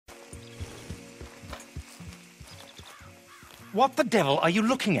What the devil are you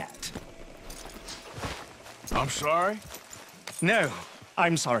looking at? I'm sorry? No,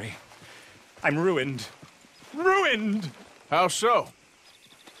 I'm sorry. I'm ruined. Ruined! How so?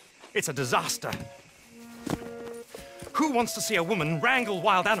 It's a disaster. Who wants to see a woman wrangle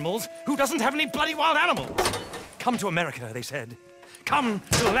wild animals who doesn't have any bloody wild animals? Come to America, they said. Come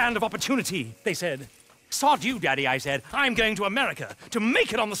to the land of opportunity, they said. Sod you, Daddy, I said. I'm going to America to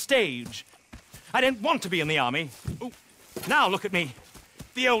make it on the stage. I don't want to be in the army. Ooh, now look at me.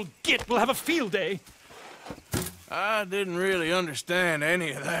 The old git will have a field day. I didn't really understand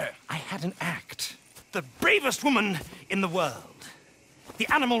any of that. I had an act. The bravest woman in the world. The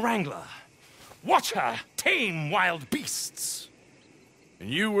animal wrangler. Watch her tame wild beasts. And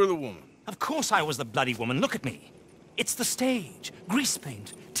you were the woman? Of course I was the bloody woman. Look at me. It's the stage. Grease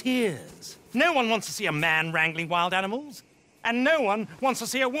paint. Tears. No one wants to see a man wrangling wild animals. And no one wants to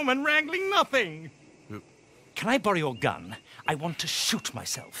see a woman wrangling nothing. Can I borrow your gun? I want to shoot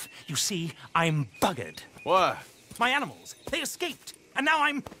myself. You see, I'm buggered. Why? My animals, they escaped. And now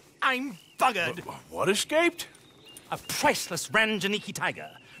I'm buggered. What escaped? A priceless Ranjaniki tiger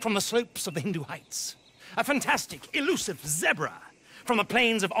from the slopes of the Hindu Heights. A fantastic, elusive zebra from the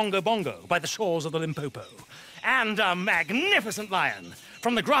plains of Ongo Bongo by the shores of the Limpopo. And a magnificent lion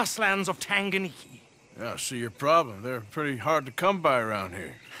from the grasslands of Tanganyika. Yeah, I see your problem. They're pretty hard to come by around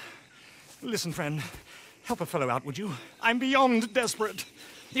here. Listen, friend, help a fellow out, would you? I'm beyond desperate.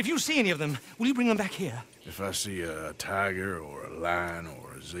 If you see any of them, will you bring them back here? If I see a tiger or a lion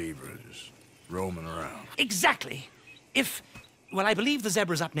or a zebra just roaming around. Exactly. Well, I believe the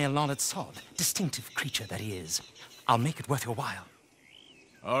zebra's up near Larned Sod. Distinctive creature that he is. I'll make it worth your while.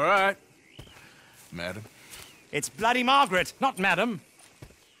 All right, madam. It's Bloody Margaret, not madam.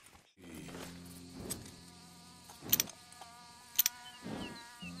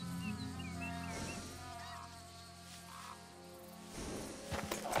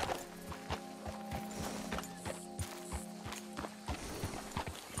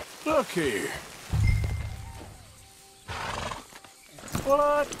 Look here.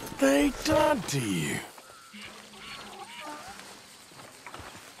 What they done to you?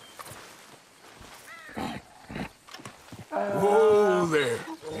 Whoa there.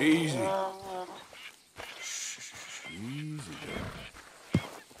 Easy. Easy there.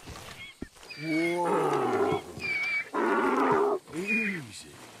 Whoa.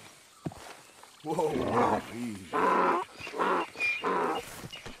 Easy. Whoa. Easy.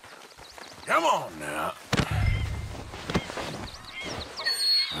 Come on now.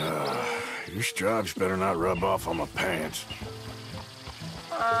 Your stripes better not rub off on my pants.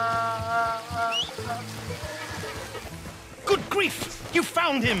 Good grief! You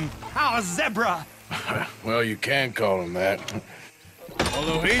found him! Our zebra! Well, you can call him that.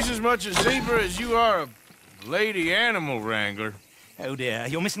 Although he's as much a zebra as you are a lady animal wrangler. Oh dear,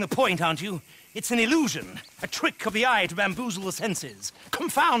 you're missing the point, aren't you? It's an illusion, a trick of the eye to bamboozle the senses,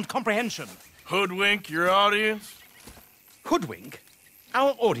 confound comprehension. Hoodwink your audience? Hoodwink?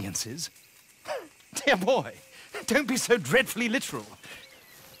 Our audiences? Dear boy, don't be so dreadfully literal.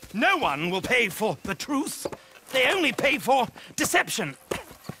 No one will pay for the truth. They only pay for deception.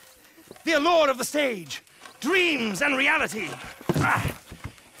 The allure of the stage, dreams and reality.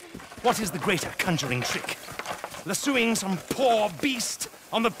 What is the greater conjuring trick? Lassoing some poor beast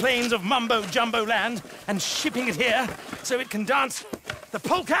on the plains of mumbo-jumbo land and shipping it here so it can dance the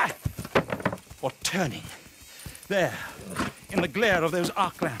polka? Or turning, there, in the glare of those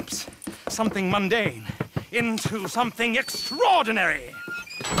arc lamps, something mundane into something extraordinary.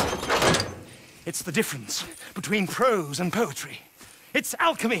 It's the difference between prose and poetry. It's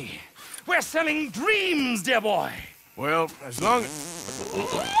alchemy. We're selling dreams, dear boy. Well, as long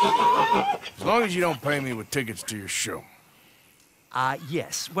as you don't pay me with tickets to your show.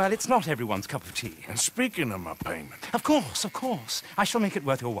 Yes. Well, it's not everyone's cup of tea. And speaking of my payment... Of course, of course. I shall make it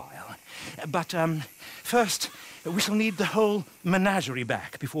worth your while. But, first, we shall need the whole menagerie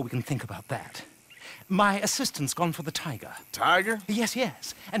back before we can think about that. My assistant's gone for the tiger. Tiger? Yes,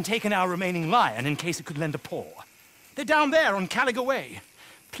 yes. And taken our remaining lion in case it could lend a paw. They're down there on Caliga Way.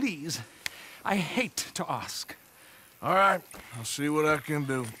 Please, I hate to ask. All right, I'll see what I can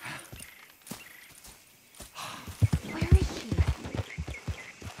do. Where is she?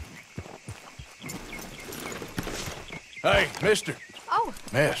 Hey, mister. Oh,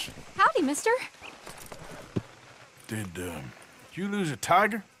 Miss, howdy, mister. did you lose a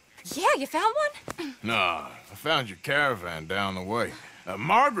tiger? Yeah, you found one? Nah, I found your caravan down the way.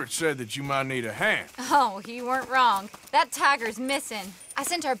 Margaret said that you might need a hand. Oh, you weren't wrong. That tiger's missing. I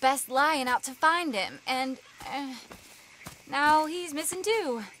sent our best lion out to find him, and now he's missing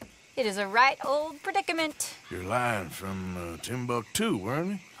too. It is a right old predicament. You're lying from Timbuktu,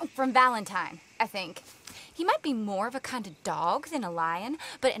 weren't you? From Valentine, I think. He might be more of a kind of dog than a lion,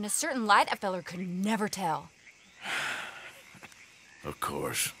 but in a certain light, a feller could never tell. Of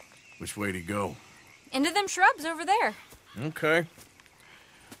course. Which way to go? Into them shrubs over there. Okay.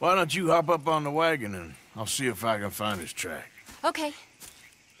 Why don't you hop up on the wagon and I'll see if I can find his track. Okay.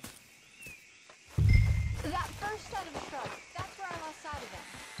 That first set of shrubs, that's where I lost sight of them.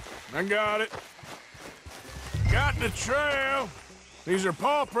 I got it. Got the trail. These are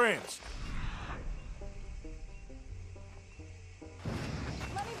paw prints.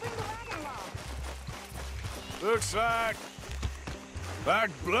 Let me bring the wagon along. Looks like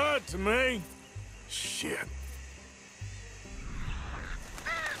blood to me. Shit.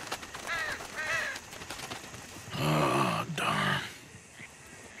 Oh, darn.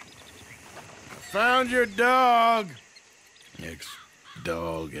 I found your dog.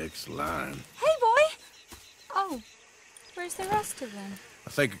 Ex-dog, ex-lion. Hey, boy! Oh, where's the rest of them? I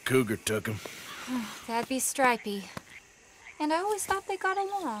think a cougar took him. That'd be Stripey. And I always thought they got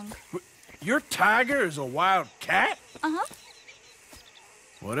along. Your tiger is a wild cat? Uh-huh.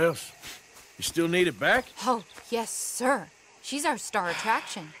 What else? You still need it back? Oh, yes, sir. She's our star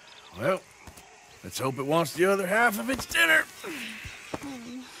attraction. Well, let's hope it wants the other half of its dinner.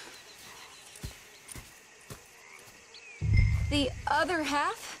 The other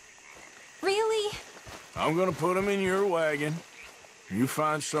half? Really? I'm gonna put him in your wagon. You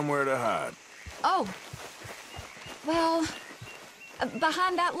find somewhere to hide. Oh. Well,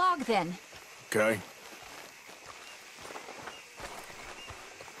 behind that log, then. Okay?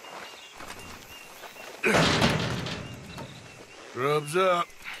 Scrubs up.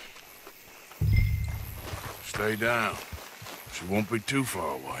 Stay down. She won't be too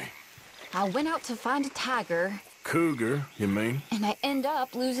far away. I went out to find a tiger, Cougar, you mean? and I end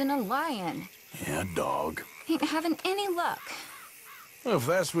up losing a lion. Yeah, dog. Ain't having any luck. Well, if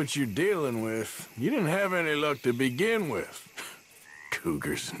that's what you're dealing with, you didn't have any luck to begin with.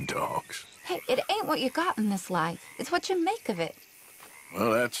 Cougars and dogs. Hey, it ain't what you got in this life. It's what you make of it.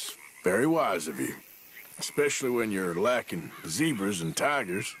 Well, that's very wise of you. Especially when you're lacking zebras and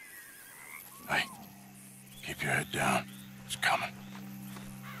tigers. Hey, keep your head down. It's coming.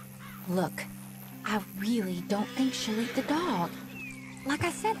 Look, I really don't think she'll eat the dog. Like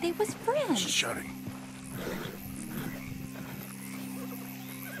I said, they was friends. Shut it.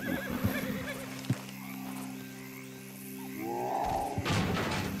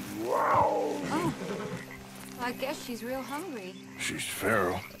 Oh, I guess she's real hungry. She's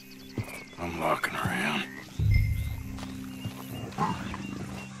feral. I'm locking her in.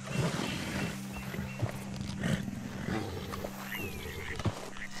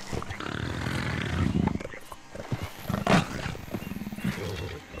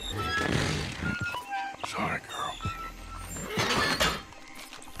 Sorry, girl.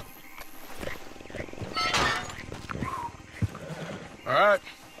 All right.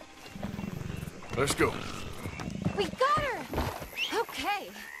 Let's go. We got her! Okay.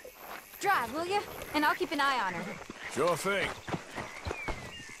 Drive, will you? And I'll keep an eye on her. Sure thing.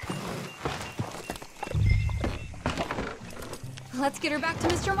 Let's get her back to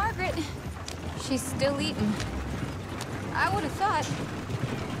Mr. Margaret. She's still eating. I would have thought,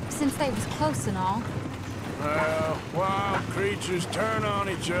 since they was close and all. Well, wild creatures turn on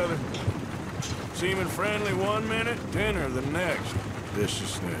each other. Seeming friendly one minute, dinner the next.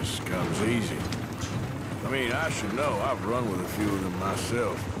 Viciousness comes easy. I mean, I should know. I've run with a few of them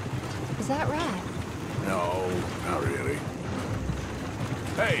myself. Is that right? No, not really.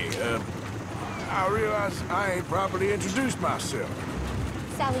 Hey, I realize I ain't properly introduced myself.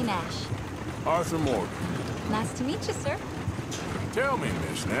 Sally Nash. Arthur Morgan. Nice to meet you, sir. Tell me,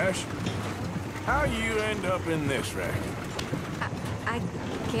 Miss Nash, how you end up in this racket? I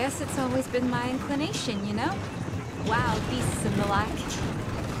guess it's always been my inclination, you know? Wild beasts and the like.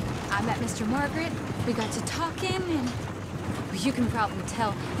 I met Mr. Margaret, we got to talking, and you can probably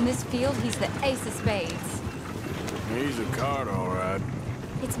tell, in this field, he's the ace of spades. He's a card, all right.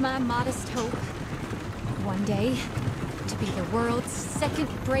 It's my modest hope, one day, to be the world's second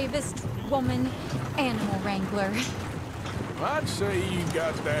bravest woman animal wrangler. I'd say you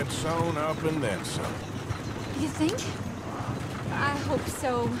got that sewn up and then some. You think? I hope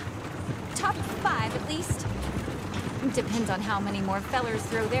so. Top 5, at least. Depends on how many more fellers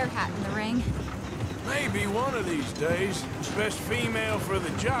throw their hat in the ring. Maybe one of these days, the best female for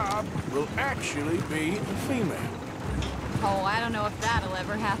the job will actually be a female. Oh, I don't know if that'll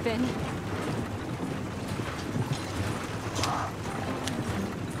ever happen.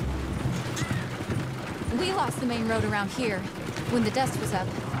 We lost the main road around here when the dust was up.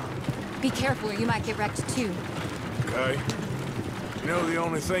 Be careful or you might get wrecked too. Okay. You know the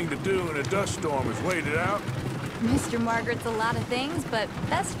only thing to do in a dust storm is wait it out? Mr. Margaret's a lot of things, but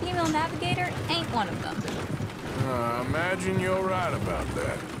best female navigator ain't one of them. I imagine you're right about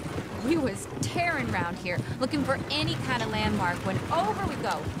that. We was tearing around here, looking for any kind of landmark when over we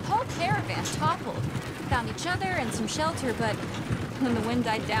go. Whole caravan toppled. Found each other and some shelter, but when the wind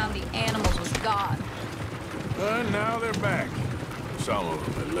died down, the animals was gone. Now they're back. Some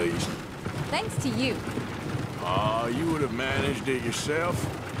of them, at least. Thanks to you. You would have managed it yourself.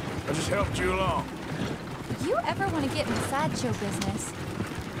 I just helped you along. If you ever want to get into sideshow business,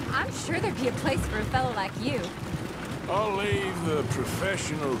 I'm sure there'd be a place for a fellow like you. I'll leave the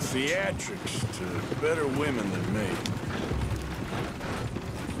professional theatrics to better women than me.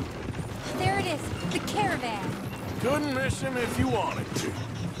 There it is, the caravan. Couldn't miss him if you wanted to.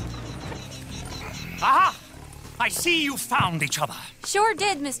 Aha! I see you found each other. Sure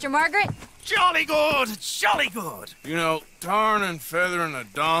did, Mr. Margaret. Jolly good, jolly good. You know, tarring and feathering a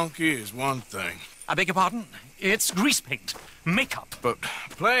donkey is one thing. I beg your pardon? It's grease paint, makeup. But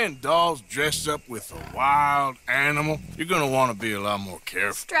playing dolls dressed up with a wild animal, you're gonna want to be a lot more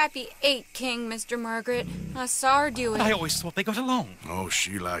careful. Strappy ate King, Mr. Margaret. I saw her do it. I always thought they got along. Oh,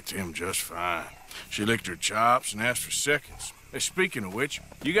 she liked him just fine. She licked her chops and asked for seconds. Hey, speaking of which,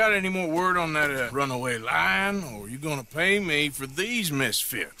 you got any more word on that runaway lion, or are you gonna pay me for these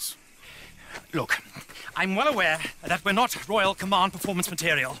misfits? Look, I'm well aware that we're not Royal Command performance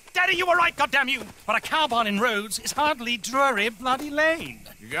material. Daddy, you were right, goddamn you! But a cow barn in Rhodes is hardly Drury Bloody Lane.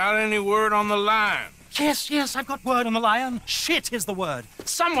 You got any word on the lion? Yes, I've got word on the lion. Shit is the word.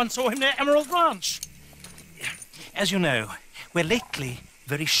 Someone saw him near Emerald Ranch. As you know, we're lately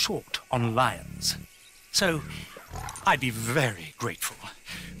very short on lions. So, I'd be very grateful.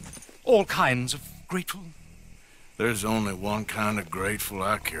 All kinds of grateful. There's only one kind of grateful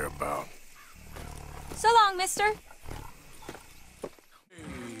I care about. So long, mister.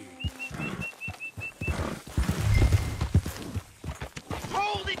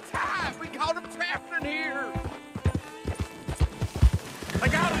 Hold it tight! We got him trapped in here! I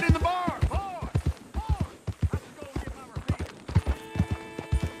got it in the bar! Boy! Let's go get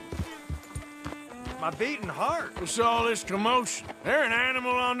My beating heart. What's all this commotion? There an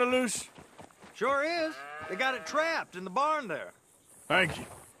animal on the loose? Sure is. They got it trapped in the barn there. Thank you.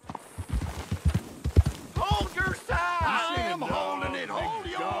 Hold your side! I seen am a dog, holding it! big Hold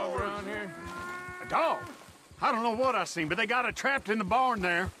dog yours! around here? A dog? I don't know what I seen, but they got it trapped in the barn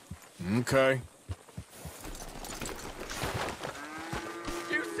there. Okay.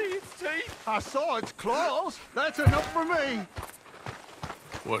 You see its teeth? I saw its claws. That's enough for me.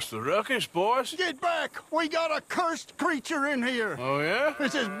 What's the ruckus, boys? Get back! We got a cursed creature in here. Oh, yeah?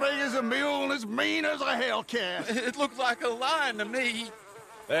 It's as big as a mule and as mean as a hellcat. It looks like a lion to me.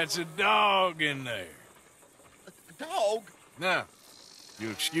 That's a dog in there. A dog? Now, you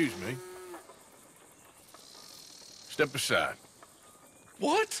excuse me. Step aside.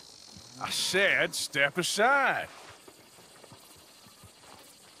 What? I said step aside.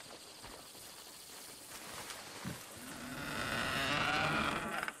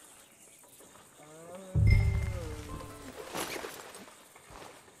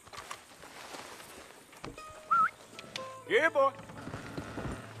 Yeah, boy.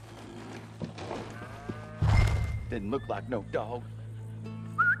 Didn't look like no dog.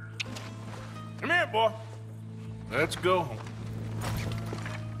 Come here, boy. Let's go home.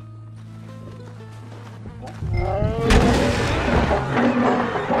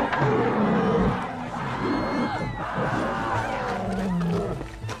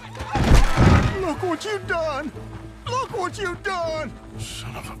 Look what you done! Look what you done!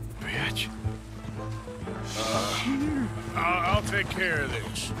 Son of a bitch. I'll take care of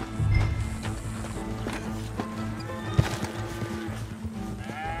this.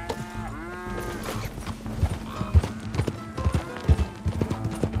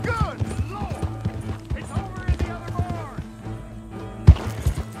 Good Lord! It's over in the other barn!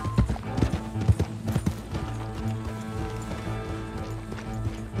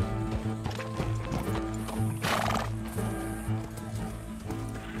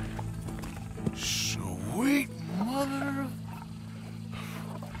 Sweet mother of...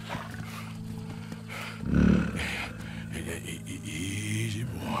 Easy,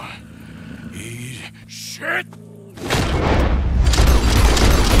 boy. Easy. Shit!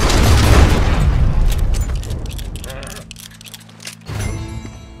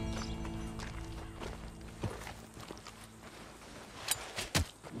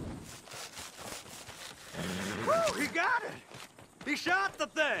 Woo, he got it! He shot the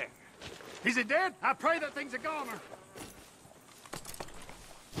thing! Is it dead? I pray that thing's a goner.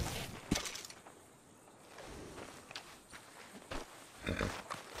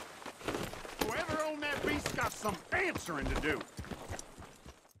 got some answering to do.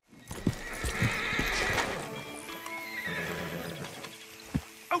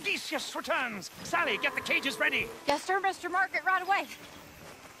 Odysseus returns. Sally, get the cages ready. Yes, sir, Mr. Margaret, right away.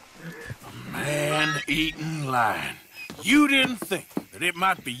 Man-eating lion. You didn't think that it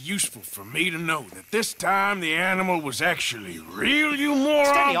might be useful for me to know that this time the animal was actually real, you moron?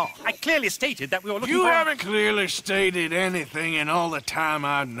 Steady on. I clearly stated that we were looking You for... haven't clearly stated anything in all the time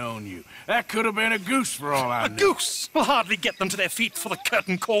I've known you. That could have been a goose for all I A know. goose will hardly get them to their feet for the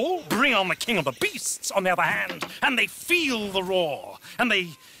curtain call. Bring on the king of the beasts, on the other hand, and they feel the roar. And they,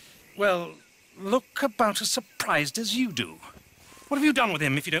 well, look about as surprised as you do. What have you done with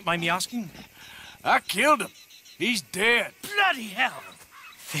him, if you don't mind me asking? I killed him. He's dead. Bloody hell!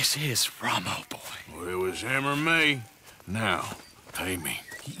 This is Ramo, boy. Well, it was him or me. Now, pay me.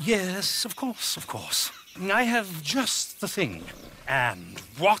 Yes, of course, of course. I have just the thing. And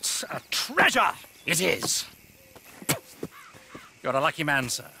what a treasure it is! You're a lucky man,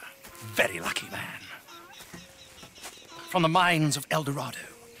 sir. Very lucky man. From the mines of El Dorado,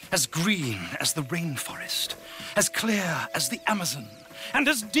 as green as the rainforest, as clear as the Amazon, and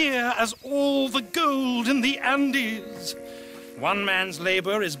as dear as all the gold in the Andes. One man's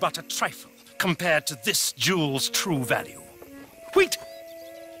labor is but a trifle compared to this jewel's true value. Wait!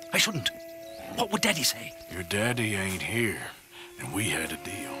 I shouldn't. What would Daddy say? Your daddy ain't here, and we had a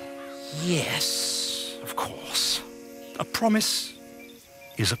deal. Yes, of course. A promise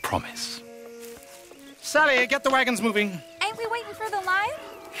is a promise. Sally, get the wagons moving. Ain't we waiting for the lion?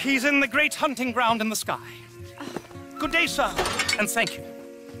 He's in the great hunting ground in the sky. Good day, sir, and thank you.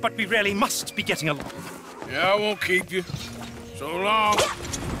 But we really must be getting along. Yeah, I won't keep you. So long.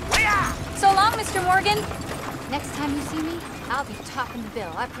 So long, Mr. Morgan. Next time you see me, I'll be topping the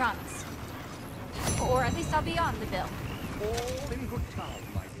bill, I promise. Or at least I'll be on the bill. All in good time.